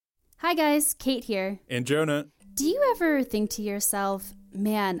Hi guys, Kate here. And Jonah. Do you ever think to yourself,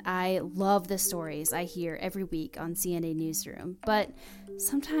 man, I love the stories I hear every week on CNA Newsroom, but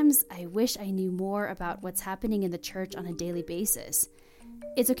sometimes I wish I knew more about what's happening in the church on a daily basis.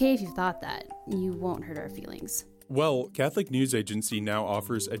 It's okay if you've thought that. You won't hurt our feelings. Well, Catholic News Agency now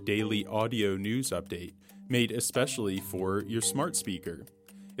offers a daily audio news update made especially for your smart speaker.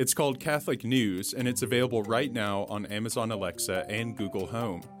 It's called Catholic News, and it's available right now on Amazon Alexa and Google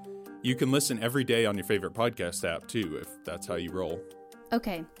Home. You can listen every day on your favorite podcast app, too, if that's how you roll.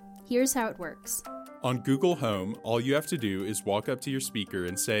 Okay, here's how it works. On Google Home, all you have to do is walk up to your speaker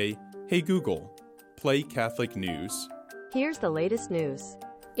and say, "Hey Google, play Catholic News." Here's the latest news.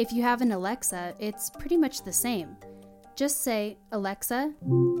 If you have an Alexa, it's pretty much the same. Just say, Alexa,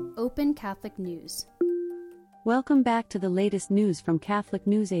 open Catholic News. Welcome back to the latest news from Catholic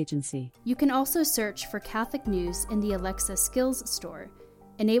News Agency. You can also search for Catholic News in the Alexa Skills Store.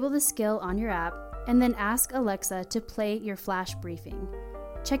 Enable the skill on your app, and then ask Alexa to play your flash briefing.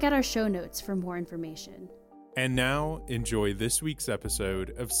 Check out our show notes for more information. And now, enjoy this week's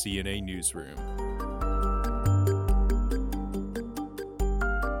episode of CNA Newsroom.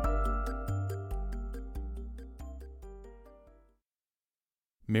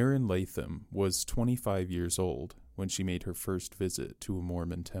 Marin Latham was 25 years old when she made her first visit to a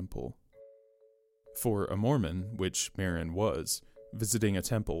Mormon temple. For a Mormon, which Marin was, visiting a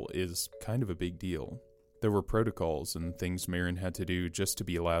temple is kind of a big deal. There were protocols and things Marin had to do just to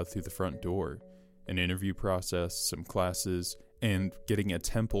be allowed through the front door. An interview process, some classes, and getting a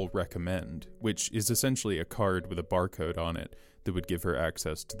temple recommend, which is essentially a card with a barcode on it that would give her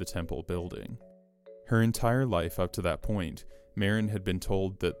access to the temple building. Her entire life up to that point, Marin had been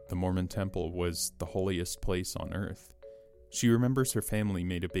told that the Mormon temple was the holiest place on earth. She remembers her family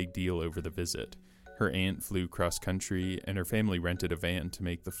made a big deal over the visit. Her aunt flew cross-country, and her family rented a van to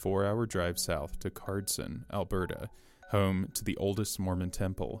make the 4-hour drive south to Cardston, Alberta, home to the oldest Mormon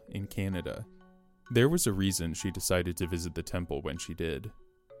temple in Canada. There was a reason she decided to visit the temple when she did.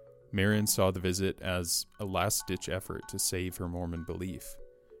 Marin saw the visit as a last-ditch effort to save her Mormon belief.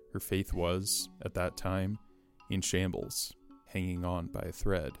 Her faith was, at that time, in shambles, hanging on by a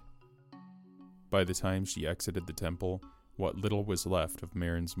thread. By the time she exited the temple, what little was left of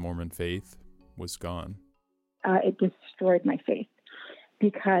Marin's Mormon faith was gone. It destroyed my faith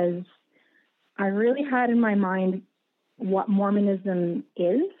because I really had in my mind what Mormonism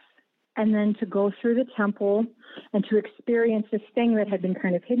is, and then to go through the temple and to experience this thing that had been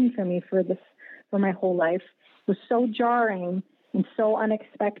kind of hidden from me for my whole life was so jarring and so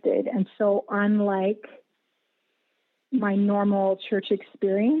unexpected and so unlike my normal church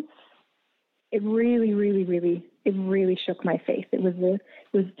experience. It really shook my faith. It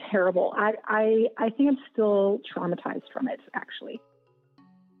was terrible. I think I'm still traumatized from it, actually.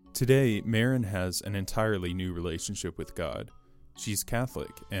 Today, Marin has an entirely new relationship with God. She's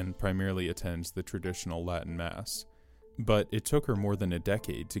Catholic and primarily attends the traditional Latin Mass. But it took her more than a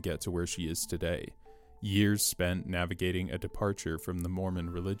decade to get to where she is today. Years spent navigating a departure from the Mormon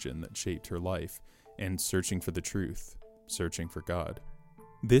religion that shaped her life and searching for the truth, searching for God.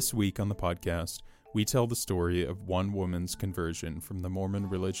 This week on the podcast, we tell the story of one woman's conversion from the Mormon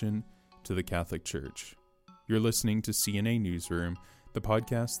religion to the Catholic Church. You're listening to CNA Newsroom, the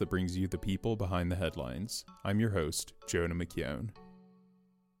podcast that brings you the people behind the headlines. I'm your host, Jonah McKeown.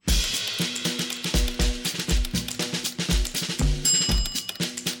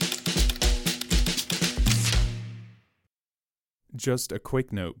 Just a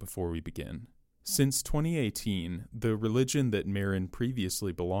quick note before we begin. Since 2018, the religion that Marin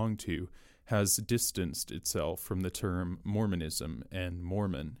previously belonged to has distanced itself from the term Mormonism and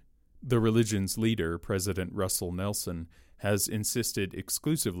Mormon. The religion's leader, President Russell Nelson, has insisted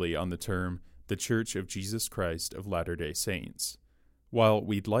exclusively on the term the Church of Jesus Christ of Latter-day Saints. While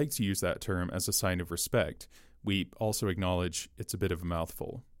we'd like to use that term as a sign of respect, we also acknowledge it's a bit of a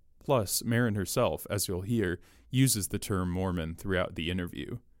mouthful. Plus, Marin herself, as you'll hear, uses the term Mormon throughout the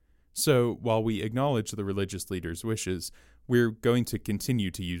interview. So, while we acknowledge the religious leader's wishes, we're going to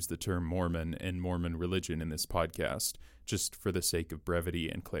continue to use the term Mormon and Mormon religion in this podcast, just for the sake of brevity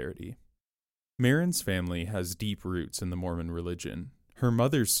and clarity. Marin's family has deep roots in the Mormon religion. Her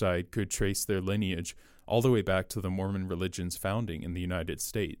mother's side could trace their lineage all the way back to the Mormon religion's founding in the United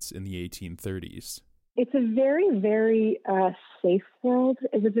States in the 1830s. It's a very, very safe world.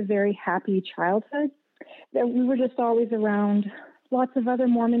 It was a very happy childhood. We were just always around lots of other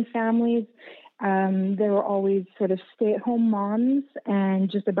Mormon families. There were always sort of stay-at-home moms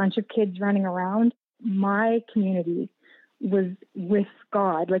and just a bunch of kids running around. My community was with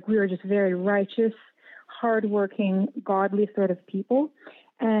God. Like, we were just very righteous, hardworking, godly sort of people.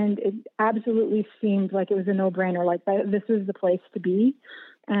 And it absolutely seemed like it was a no-brainer, like this was the place to be.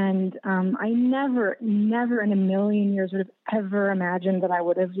 And I never in a million years would have ever imagined that I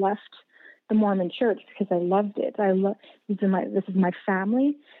would have left the Mormon church, because I loved it. This is my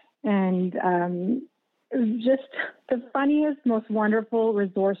family. And it was just the funniest, most wonderful,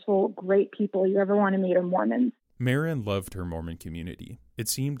 resourceful, great people you ever want to meet are Mormons. Marin loved her Mormon community. It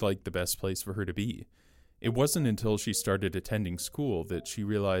seemed like the best place for her to be. It wasn't until she started attending school that she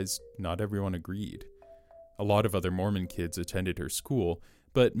realized not everyone agreed. A lot of other Mormon kids attended her school,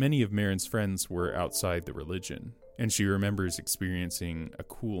 but many of Marin's friends were outside the religion, and she remembers experiencing a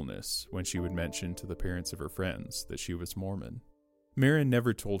coolness when she would mention to the parents of her friends that she was Mormon. Marin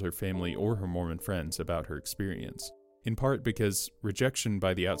never told her family or her Mormon friends about her experience, in part because rejection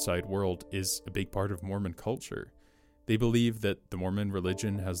by the outside world is a big part of Mormon culture. They believe that the Mormon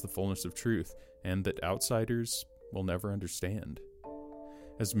religion has the fullness of truth, and that outsiders will never understand.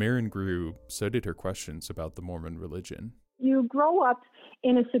 As Marin grew, so did her questions about the Mormon religion. You grow up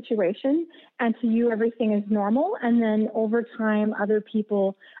in a situation, and to you everything is normal, and then over time other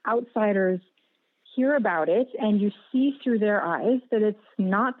people, outsiders, hear about it, and you see through their eyes that it's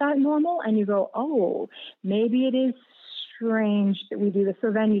not that normal, and you go, oh, maybe it is strange that we do this.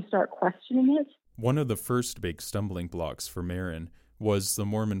 So then you start questioning it. One of the first big stumbling blocks for Marin was the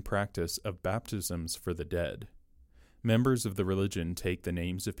Mormon practice of baptisms for the dead. Members of the religion take the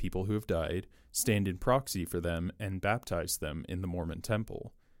names of people who have died, stand in proxy for them, and baptize them in the Mormon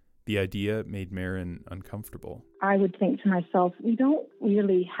temple. The idea made Marin uncomfortable. I would think to myself, we don't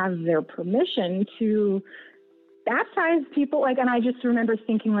really have their permission to baptize people. And I just remember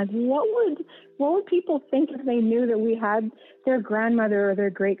thinking, what would people think if they knew that we had their grandmother or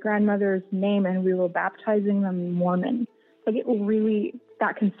their great-grandmother's name and we were baptizing them Mormon?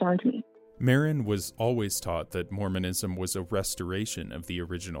 That concerned me. Marin was always taught that Mormonism was a restoration of the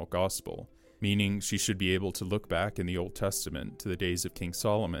original gospel, meaning she should be able to look back in the Old Testament to the days of King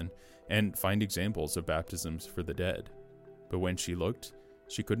Solomon and find examples of baptisms for the dead. But when she looked,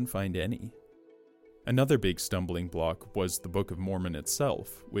 she couldn't find any. Another big stumbling block was the Book of Mormon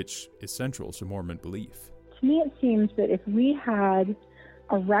itself, which is central to Mormon belief. To me, it seems that if we had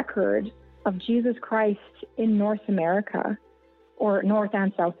a record of Jesus Christ in North America, or North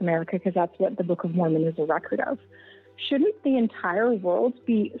and South America, because that's what the Book of Mormon is a record of, shouldn't the entire world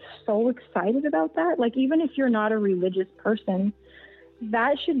be so excited about that? Even if you're not a religious person,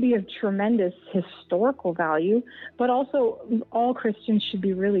 that should be of tremendous historical value, but also all Christians should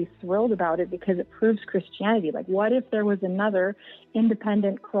be really thrilled about it because it proves Christianity. What if there was another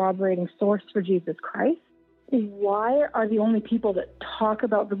independent corroborating source for Jesus Christ? Why are the only people that talk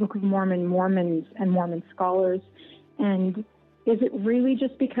about the Book of Mormon Mormons and Mormon scholars? And is it really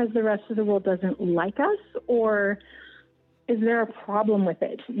just because the rest of the world doesn't like us, or is there a problem with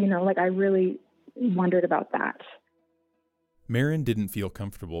it? I really wondered about that. Marin didn't feel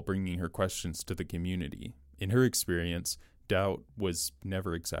comfortable bringing her questions to the community. In her experience, doubt was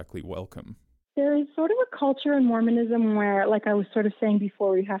never exactly welcome. There is sort of a culture in Mormonism where, like I was sort of saying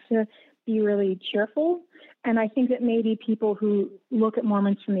before, you have to be really cheerful. And I think that maybe people who look at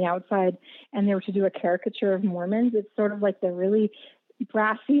Mormons from the outside and they were to do a caricature of Mormons, it's sort of like the really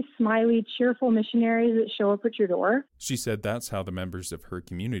brassy, smiley, cheerful missionaries that show up at your door. She said that's how the members of her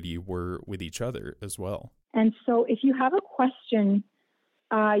community were with each other as well. And so if you have a question,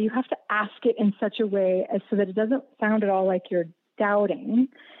 you have to ask it in such a way as so that it doesn't sound at all like you're doubting,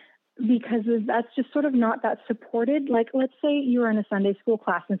 because that's just sort of not that supported. Let's say you're in a Sunday school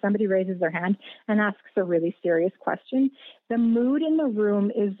class and somebody raises their hand and asks a really serious question. The mood in the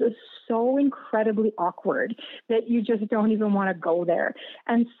room is so incredibly awkward that you just don't even want to go there.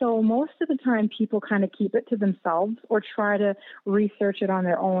 And so most of the time people kind of keep it to themselves or try to research it on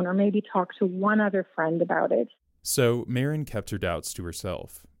their own, or maybe talk to one other friend about it. So Marin kept her doubts to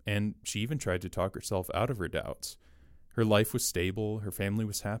herself, and she even tried to talk herself out of her doubts. Her life was stable, her family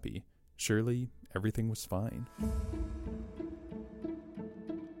was happy. Surely, everything was fine.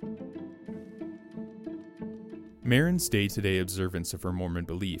 Marin's day-to-day observance of her Mormon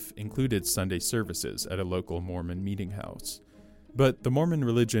belief included Sunday services at a local Mormon meeting house. But the Mormon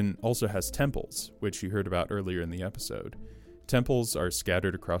religion also has temples, which you heard about earlier in the episode. Temples are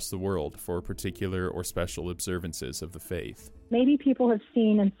scattered across the world for particular or special observances of the faith. Maybe people have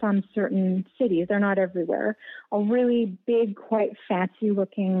seen in some certain cities, they're not everywhere, a really big, quite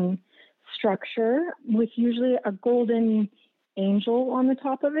fancy-looking structure with usually a golden angel on the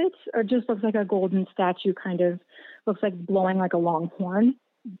top of it, or just looks like a golden statue, kind of looks like blowing like a long horn.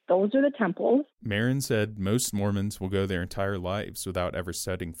 Those are the temples. Marin said most Mormons will go their entire lives without ever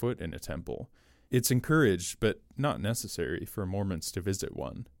setting foot in a temple. It's encouraged, but not necessary, for Mormons to visit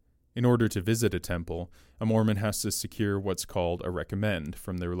one. In order to visit a temple, a Mormon has to secure what's called a recommend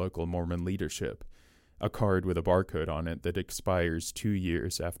from their local Mormon leadership, a card with a barcode on it that expires 2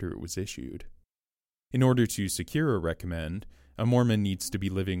 years after it was issued. In order to secure a recommend, a Mormon needs to be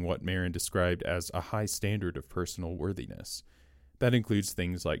living what Marin described as a high standard of personal worthiness. That includes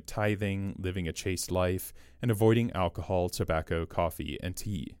things like tithing, living a chaste life, and avoiding alcohol, tobacco, coffee, and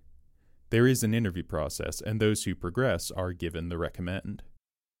tea. There is an interview process, and those who progress are given the recommend.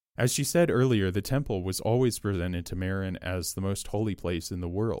 As she said earlier, the temple was always presented to Marin as the most holy place in the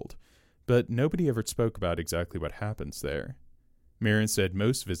world, but nobody ever spoke about exactly what happens there. Marin said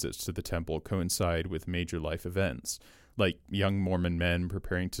most visits to the temple coincide with major life events, like young Mormon men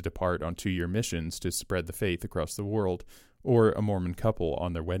preparing to depart on 2-year missions to spread the faith across the world, or a Mormon couple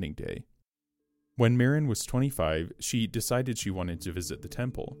on their wedding day. When Marin was 25, she decided she wanted to visit the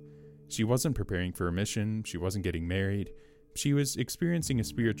temple. She wasn't preparing for a mission, she wasn't getting married. She was experiencing a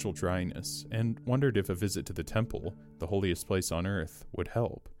spiritual dryness and wondered if a visit to the temple, the holiest place on earth, would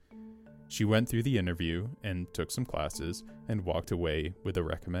help. She went through the interview and took some classes and walked away with a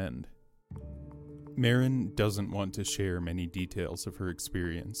recommend. Marin doesn't want to share many details of her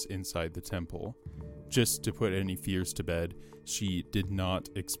experience inside the temple. Just to put any fears to bed, she did not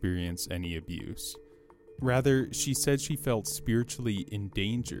experience any abuse. Rather, she said she felt spiritually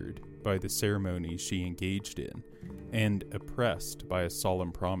endangered by the ceremonies she engaged in, and oppressed by a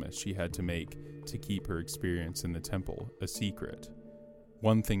solemn promise she had to make to keep her experience in the temple a secret.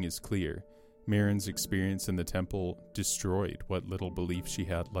 One thing is clear, Marin's experience in the temple destroyed what little belief she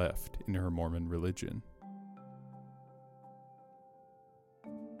had left in her Mormon religion.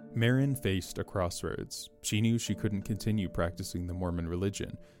 Marin faced a crossroads. She knew she couldn't continue practicing the Mormon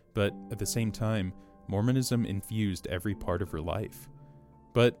religion, but at the same time, Mormonism infused every part of her life.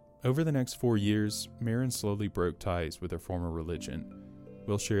 But over the next 4 years, Marin slowly broke ties with her former religion.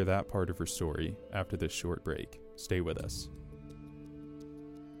 We'll share that part of her story after this short break. Stay with us.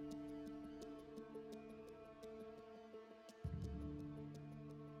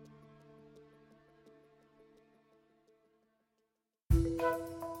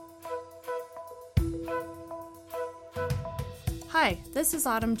 Hi, this is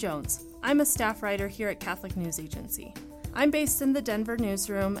Autumn Jones. I'm a staff writer here at Catholic News Agency. I'm based in the Denver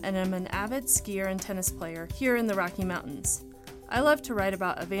newsroom and am an avid skier and tennis player here in the Rocky Mountains. I love to write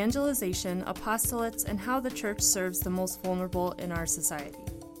about evangelization, apostolates, and how the church serves the most vulnerable in our society.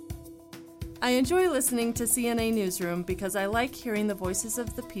 I enjoy listening to CNA Newsroom because I like hearing the voices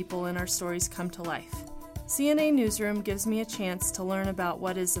of the people in our stories come to life. CNA Newsroom gives me a chance to learn about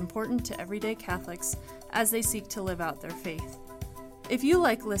what is important to everyday Catholics as they seek to live out their faith. If you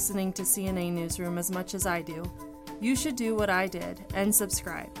like listening to CNA Newsroom as much as I do, you should do what I did and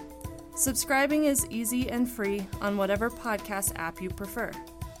subscribe. Subscribing is easy and free on whatever podcast app you prefer.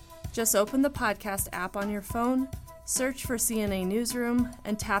 Just open the podcast app on your phone, search for CNA Newsroom,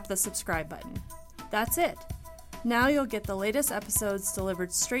 and tap the subscribe button. That's it. Now you'll get the latest episodes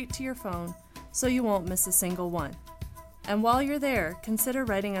delivered straight to your phone, so you won't miss a single one. And while you're there, consider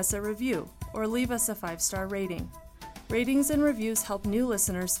writing us a review or leave us a 5-star rating. Ratings and reviews help new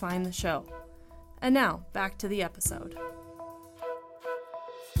listeners find the show. And now, back to the episode.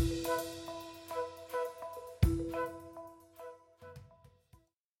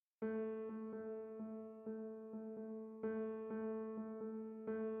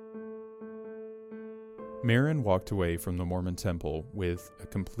 Marin walked away from the Mormon temple with a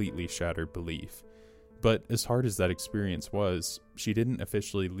completely shattered belief. But as hard as that experience was, she didn't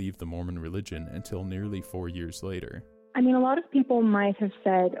officially leave the Mormon religion until nearly 4 years later. I mean, a lot of people might have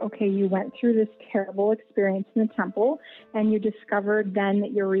said, okay, you went through this terrible experience in the temple and you discovered then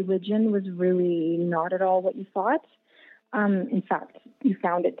that your religion was really not at all what you thought. In fact, you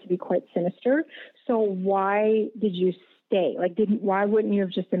found it to be quite sinister. So why did you stay? Why wouldn't you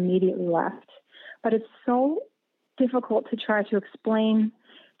have just immediately left? But it's so difficult to try to explain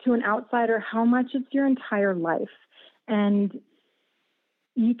to an outsider how much it's your entire life. And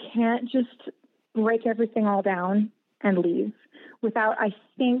you can't just break everything all down and leave without, I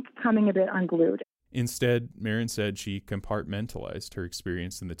think, coming a bit unglued. Instead, Marin said she compartmentalized her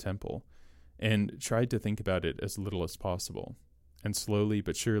experience in the temple and tried to think about it as little as possible. And slowly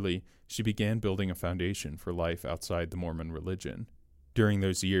but surely, she began building a foundation for life outside the Mormon religion. During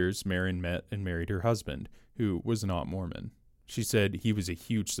those years, Marin met and married her husband, who was not Mormon. She said he was a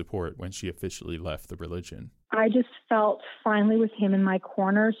huge support when she officially left the religion. I just felt finally with him in my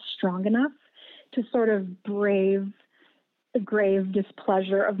corner strong enough to sort of brave the grave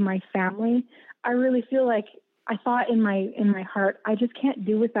displeasure of my family. I really feel like I thought in my heart, I just can't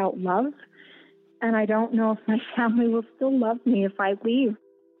do without love. and I don't know if my family will still love me if I leave.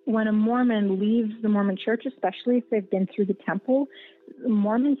 When a Mormon leaves the Mormon church, especially if they've been through the temple,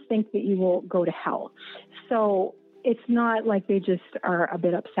 Mormons think that you will go to hell. So it's not like they just are a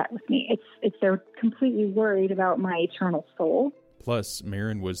bit upset with me. It's they're completely worried about my eternal soul. Plus,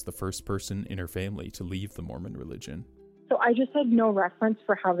 Maren was the first person in her family to leave the Mormon religion. So I just had no reference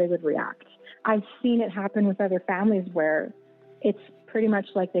for how they would react. I've seen it happen with other families where it's pretty much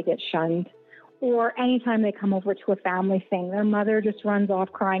like they get shunned. Or anytime they come over to a family thing, their mother just runs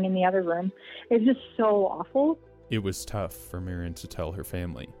off crying in the other room. It's just so awful. It was tough for Maren to tell her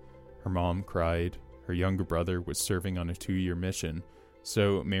family. Her mom cried, her younger brother was serving on a 2-year mission,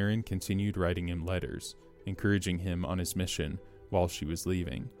 so Maren continued writing him letters, encouraging him on his mission while she was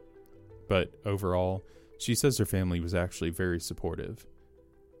leaving. But overall, she says her family was actually very supportive.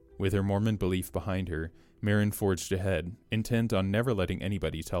 With her Mormon belief behind her, Maren forged ahead, intent on never letting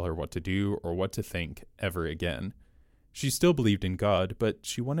anybody tell her what to do or what to think ever again. She still believed in God, but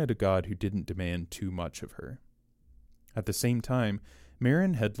she wanted a God who didn't demand too much of her. At the same time,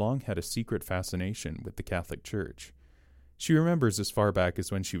 Maren had long had a secret fascination with the Catholic Church. She remembers as far back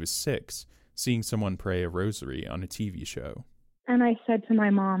as when she was 6, seeing someone pray a rosary on a TV show. And I said to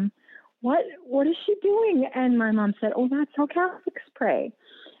my mom, what is she doing? And my mom said, oh, that's how Catholics pray.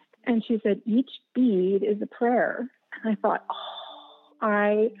 And she said, each bead is a prayer. And I thought,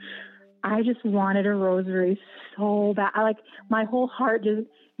 I just wanted a rosary so bad. My whole heart just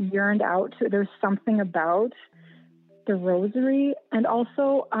yearned out to it. There's something about the rosary. And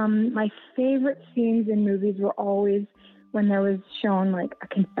also, my favorite scenes in movies were always when there was shown like a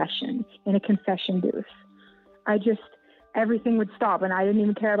confession in a confession booth. Everything would stop and I didn't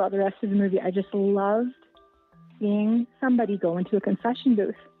even care about the rest of the movie. I just loved seeing somebody go into a confession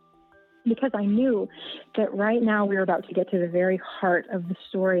booth, because I knew that right now we were about to get to the very heart of the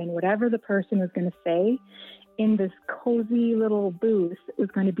story, and whatever the person was going to say in this cozy little booth was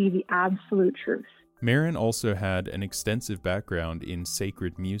going to be the absolute truth. Maren also had an extensive background in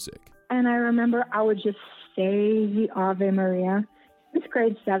sacred music. And I remember I would just say the Ave Maria. It was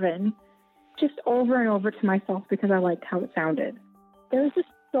grade 7, just over and over to myself because I liked how it sounded. There was just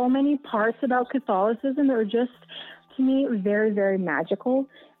so many parts about Catholicism that were just, to me, very, very magical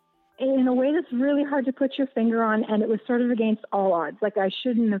in a way that's really hard to put your finger on, and it was sort of against all odds. Like, I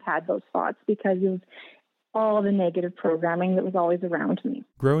shouldn't have had those thoughts because of all the negative programming that was always around me.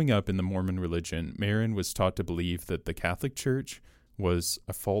 Growing up in the Mormon religion, Maren was taught to believe that the Catholic Church was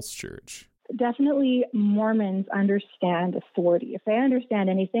a false church. Definitely Mormons understand authority. If they understand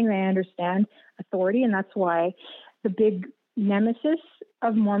anything, they understand authority, and that's why the big nemesis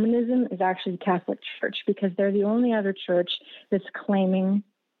of Mormonism is actually the Catholic Church, because they're the only other church that's claiming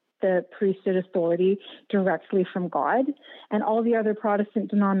the priesthood authority directly from God, and all the other Protestant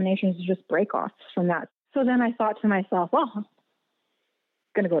denominations are just break-offs from that. So then I thought to myself, well, I'm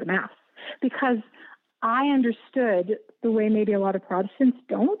going to go to Mass, because I understood the way maybe a lot of Protestants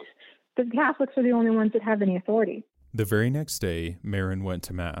don't, that Catholics are the only ones that have any authority. The very next day, Maren went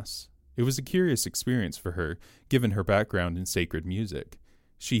to Mass. It was a curious experience for her, given her background in sacred music.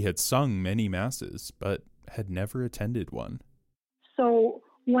 She had sung many Masses, but had never attended one. So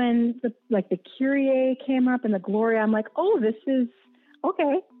when the Kyrie came up and the Gloria, I'm like, oh, this is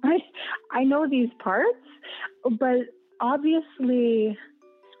okay. I know these parts, but obviously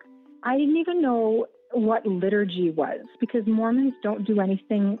I didn't even know what liturgy was, because Mormons don't do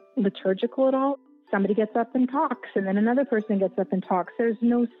anything liturgical at all. Somebody gets up and talks, and then another person gets up and talks. There's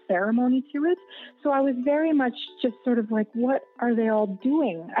no ceremony to it. So I was very much just sort of like, what are they all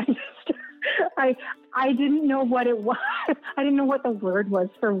doing? I didn't know what it was. I didn't know what the word was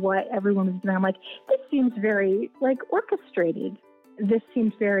for what everyone was doing. I'm like, this seems very orchestrated. This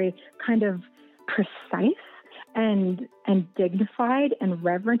seems very kind of precise and dignified and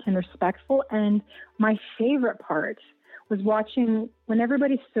reverent and respectful. And my favorite part was watching when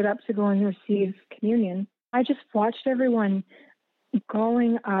everybody stood up to go and receive communion. I just watched everyone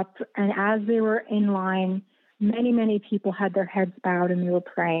going up, and as they were in line, many, many people had their heads bowed and they were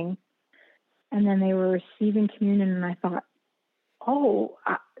praying. And then they were receiving communion, and I thought,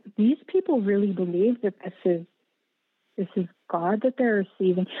 these people really believe that this is God that they're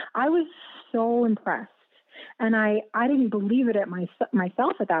receiving. I was so impressed. And I didn't believe it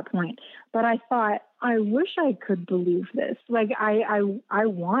myself at that point, but I thought, I wish I could believe this. I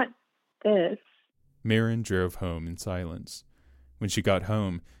want this. Maren drove home in silence. When she got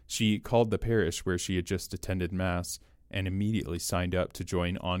home, she called the parish where she had just attended Mass and immediately signed up to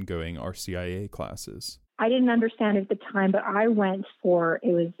join ongoing RCIA classes. I didn't understand it at the time, but I went it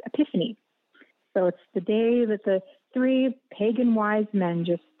was Epiphany. So it's the day that the 3 pagan wise men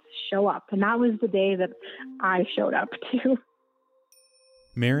just show up. And that was the day that I showed up too.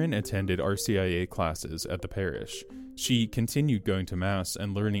 Marin attended RCIA classes at the parish. She continued going to Mass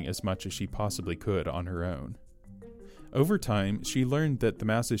and learning as much as she possibly could on her own. Over time, she learned that the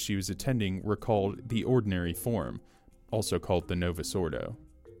Masses she was attending were called the Ordinary Form, also called the Novus Ordo.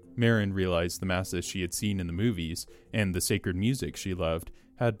 Marin realized the Masses she had seen in the movies and the sacred music she loved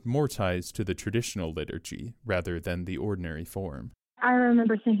had more ties to the traditional liturgy rather than the ordinary form. I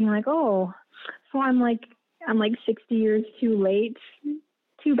remember thinking like, oh, so I'm like 60 years too late.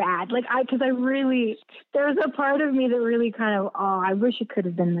 Too bad. Because there was a part of me that really kind of, I wish it could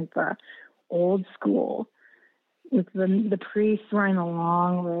have been like the old school with the priests wearing the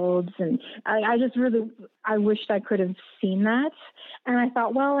long robes. And I wished I could have seen that. And I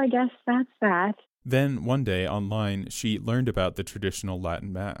thought, well, I guess that's that. Then one day online, she learned about the traditional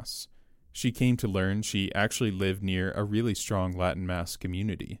Latin Mass. She came to learn she actually lived near a really strong Latin Mass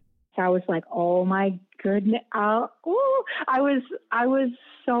community. I was like, oh my goodness. I was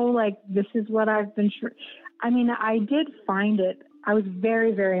so like, this is what I've been I did find it. I was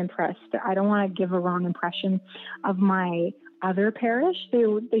very, very impressed. I don't want to give a wrong impression of my other parish.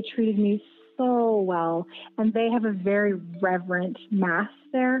 They treated me so well, and they have a very reverent Mass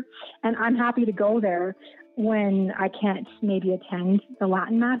there. And I'm happy to go there when I can't maybe attend the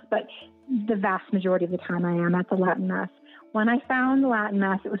Latin Mass, but the vast majority of the time I am at the Latin Mass. When I found the Latin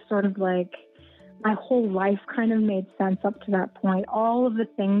Mass, it was sort of like my whole life kind of made sense up to that point. All of the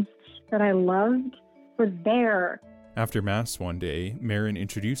things that I loved were there. After Mass one day, Marin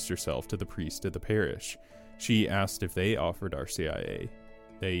introduced herself to the priest at the parish. She asked if they offered RCIA.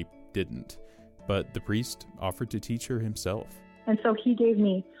 They didn't, but the priest offered to teach her himself. And so he gave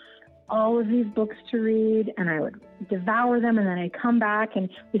me all of these books to read, and I would devour them, and then I'd come back, and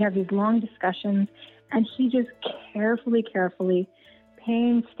we'd have these long discussions, and he just carefully,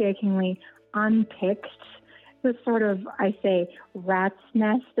 painstakingly unpicked the sort of, I say, rat's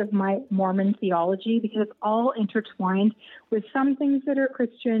nest of my Mormon theology, because it's all intertwined with some things that are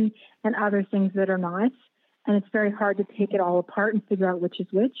Christian and other things that are not. And it's very hard to take it all apart and figure out which is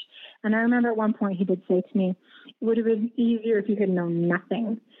which. And I remember at one point he did say to me, it would have been easier if you had known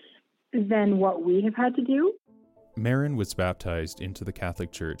nothing than what we have had to do. Marin was baptized into the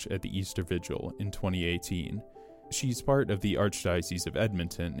Catholic Church at the Easter Vigil in 2018. She's part of the Archdiocese of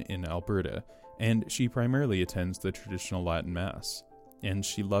Edmonton in Alberta, and she primarily attends the traditional Latin Mass. And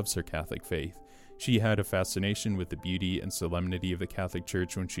she loves her Catholic faith. She had a fascination with the beauty and solemnity of the Catholic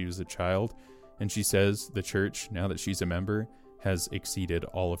Church when she was a child, and she says the Church, now that she's a member, has exceeded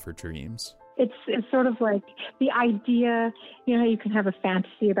all of her dreams. It's sort of like the idea, you can have a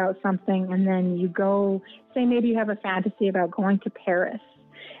fantasy about something, and then you go, say maybe you have a fantasy about going to Paris,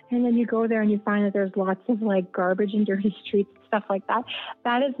 and then you go there and you find that there's lots of like garbage and dirty streets and stuff like that.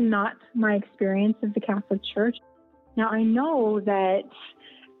 That is not my experience of the Catholic Church. Now, I know that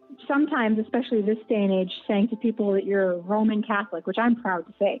sometimes, especially this day and age, saying to people that you're Roman Catholic, which I'm proud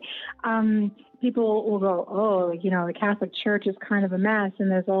to say, people will go, oh, the Catholic Church is kind of a mess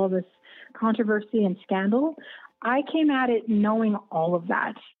and there's all this controversy and scandal. I came at it knowing all of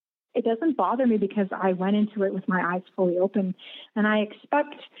that. It doesn't bother me because I went into it with my eyes fully open, and I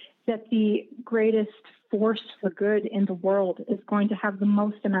expect that the greatest force for good in the world is going to have the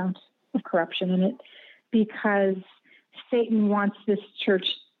most amount of corruption in it, because Satan wants this church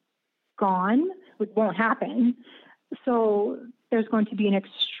gone, which won't happen. So there's going to be an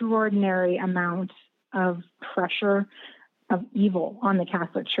extraordinary amount of pressure of evil on the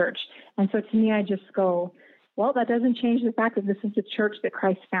Catholic Church. And so to me, I just go, well, that doesn't change the fact that this is the church that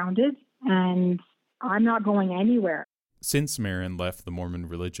Christ founded, and I'm not going anywhere. Since Marin left the Mormon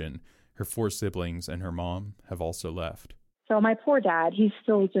religion, her 4 siblings and her mom have also left. So my poor dad, he's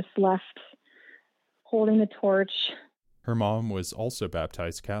still just left holding the torch. Her mom was also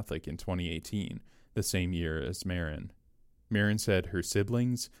baptized Catholic in 2018, the same year as Marin. Marin said her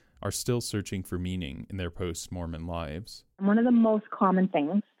siblings are still searching for meaning in their post-Mormon lives. One of the most common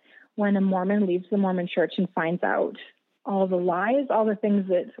things when a Mormon leaves the Mormon church and finds out all the lies, all the things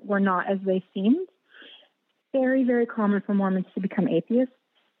that were not as they seemed, very, very common for Mormons to become atheists,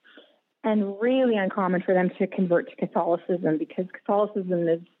 and really uncommon for them to convert to Catholicism, because Catholicism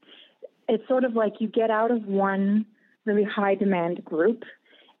it's sort of like you get out of one really high demand group,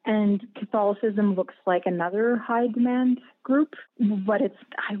 and Catholicism looks like another high demand group. But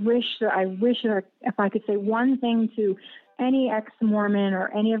I wish that if I could say one thing to any ex-Mormon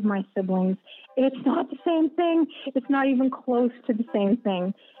or any of my siblings, it's not the same thing. It's not even close to the same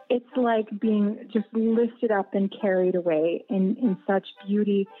thing. It's like being just lifted up and carried away in such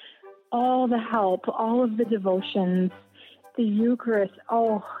beauty. All the help, all of the devotions, the Eucharist,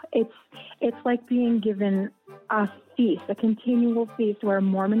 it's like being given a feast, a continual feast, where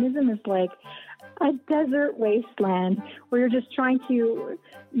Mormonism is like a desert wasteland where you're just trying to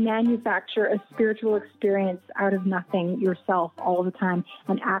manufacture a spiritual experience out of nothing yourself all the time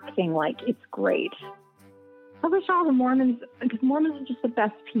and acting like it's great. I wish all the Mormons, because Mormons are just the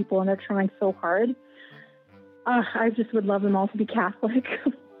best people and they're trying so hard. I just would love them all to be Catholic.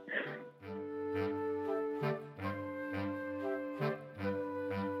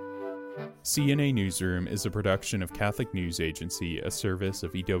 CNA Newsroom is a production of Catholic News Agency, a service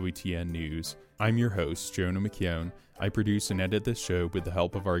of EWTN News. I'm your host, Jonah McKeown. I produce and edit this show with the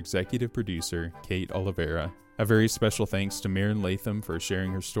help of our executive producer, Kate Oliveira. A very special thanks to Maren Latham for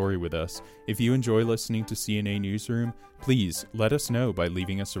sharing her story with us. If you enjoy listening to CNA Newsroom, please let us know by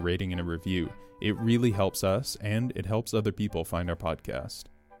leaving us a rating and a review. It really helps us, and it helps other people find our podcast.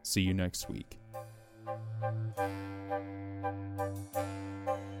 See you next week.